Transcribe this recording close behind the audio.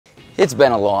It's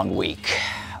been a long week.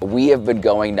 We have been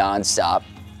going nonstop.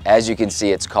 As you can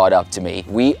see, it's caught up to me.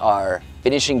 We are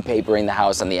finishing papering the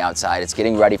house on the outside. It's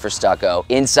getting ready for stucco.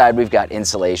 Inside, we've got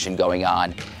insulation going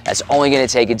on. That's only gonna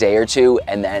take a day or two,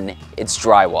 and then it's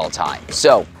drywall time.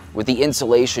 So, with the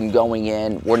insulation going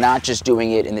in, we're not just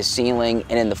doing it in the ceiling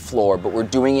and in the floor, but we're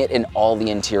doing it in all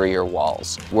the interior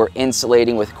walls. We're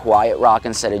insulating with QuietRock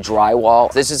instead of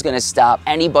drywall. This is gonna stop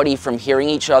anybody from hearing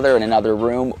each other in another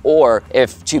room, or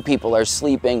if two people are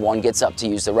sleeping, one gets up to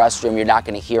use the restroom, you're not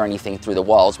gonna hear anything through the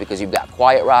walls because you've got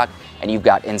QuietRock and you've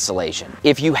got insulation.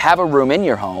 If you have a room in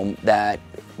your home that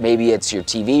maybe it's your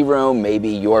TV room, maybe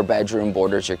your bedroom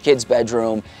borders your kid's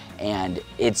bedroom, and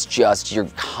it's just, you're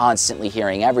constantly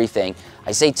hearing everything,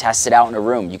 I say test it out in a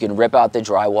room. You can rip out the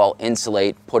drywall,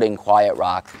 insulate, put in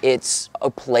QuietRock. It's a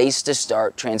place to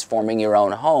start transforming your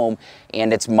own home,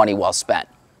 and it's money well spent.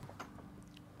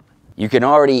 You can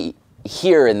already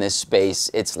hear in this space,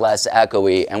 it's less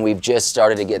echoey, and we've just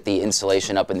started to get the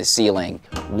insulation up in the ceiling.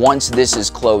 Once this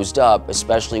is closed up,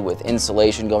 especially with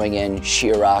insulation going in,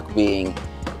 sheetrock being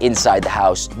inside the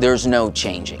house, there's no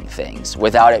changing things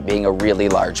without it being a really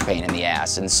large pain in the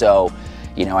ass. And so,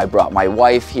 you know, I brought my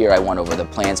wife here, I went over the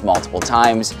plans multiple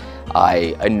times,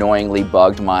 I annoyingly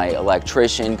bugged my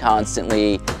electrician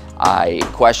constantly, I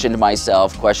questioned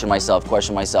myself,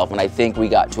 and I think we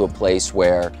got to a place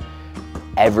where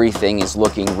everything is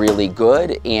looking really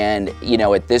good. And, you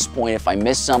know, at this point, if I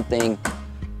miss something,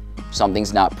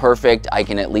 something's not perfect, I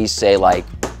can at least say, like,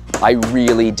 I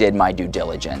really did my due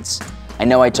diligence. I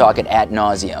know I talk it ad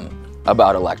nauseum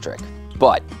about electric,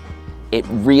 but it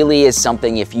really is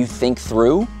something, if you think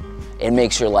through, it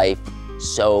makes your life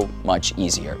so much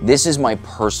easier. This is my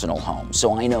personal home,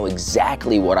 so I know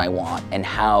exactly what I want and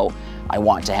how I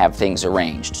want to have things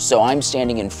arranged. So I'm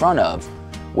standing in front of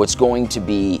what's going to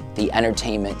be the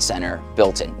entertainment center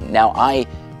built in. Now, I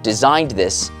designed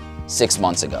this 6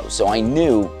 months ago, so I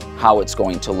knew how it's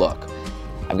going to look.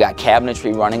 I've got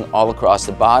cabinetry running all across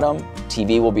the bottom.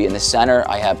 TV will be in the center.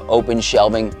 I have open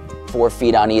shelving 4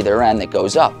 feet on either end that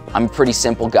goes up. I'm a pretty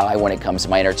simple guy when it comes to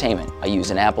my entertainment. I use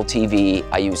an Apple TV,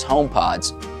 I use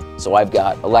HomePods, so I've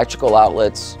got electrical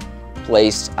outlets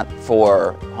placed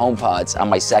for HomePods on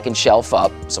my second shelf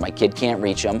up, so my kid can't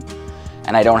reach them,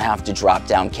 and I don't have to drop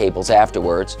down cables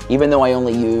afterwards. Even though I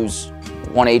only use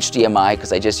one HDMI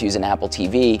because I just use an Apple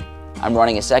TV, I'm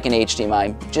running a second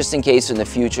HDMI just in case in the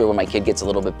future when my kid gets a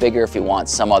little bit bigger, if he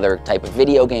wants some other type of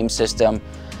video game system,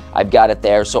 I've got it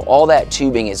there. So all that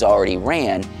tubing is already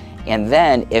ran. And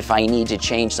then if I need to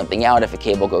change something out, if a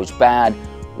cable goes bad,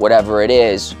 whatever it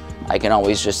is, I can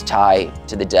always just tie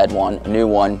to the dead one, a new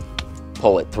one,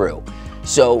 pull it through.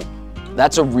 So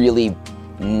that's a really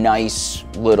nice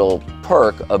little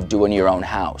perk of doing your own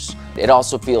house. It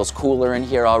also feels cooler in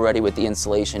here already with the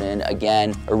insulation in.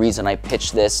 Again, a reason I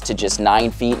pitched this to just 9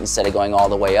 feet instead of going all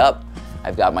the way up.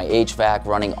 I've got my HVAC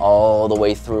running all the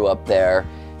way through up there,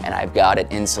 and I've got it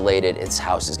insulated. This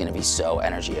house is gonna be so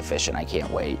energy efficient, I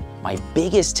can't wait. My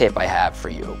biggest tip I have for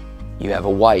you, you have a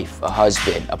wife, a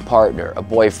husband, a partner, a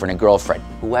boyfriend, a girlfriend,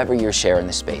 whoever you're sharing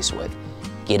the space with,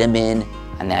 get them in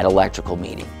on that electrical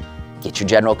meeting. Get your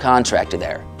general contractor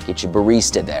there, get your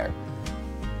barista there,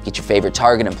 get your favorite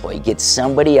Target employee, get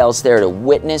somebody else there to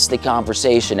witness the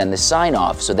conversation and the sign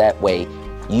off so that way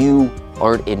you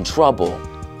aren't in trouble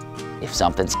if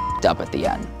something's up at the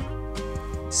end.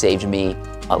 Saved me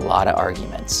a lot of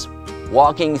arguments.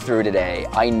 Walking through today,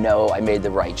 I know I made the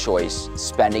right choice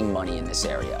spending money in this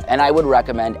area. And I would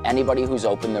recommend anybody who's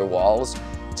opened their walls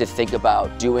to think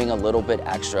about doing a little bit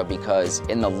extra because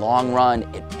in the long run,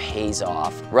 it pays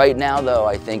off. Right now though,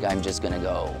 I think I'm just gonna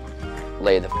go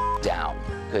lay the down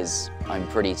because I'm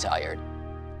pretty tired.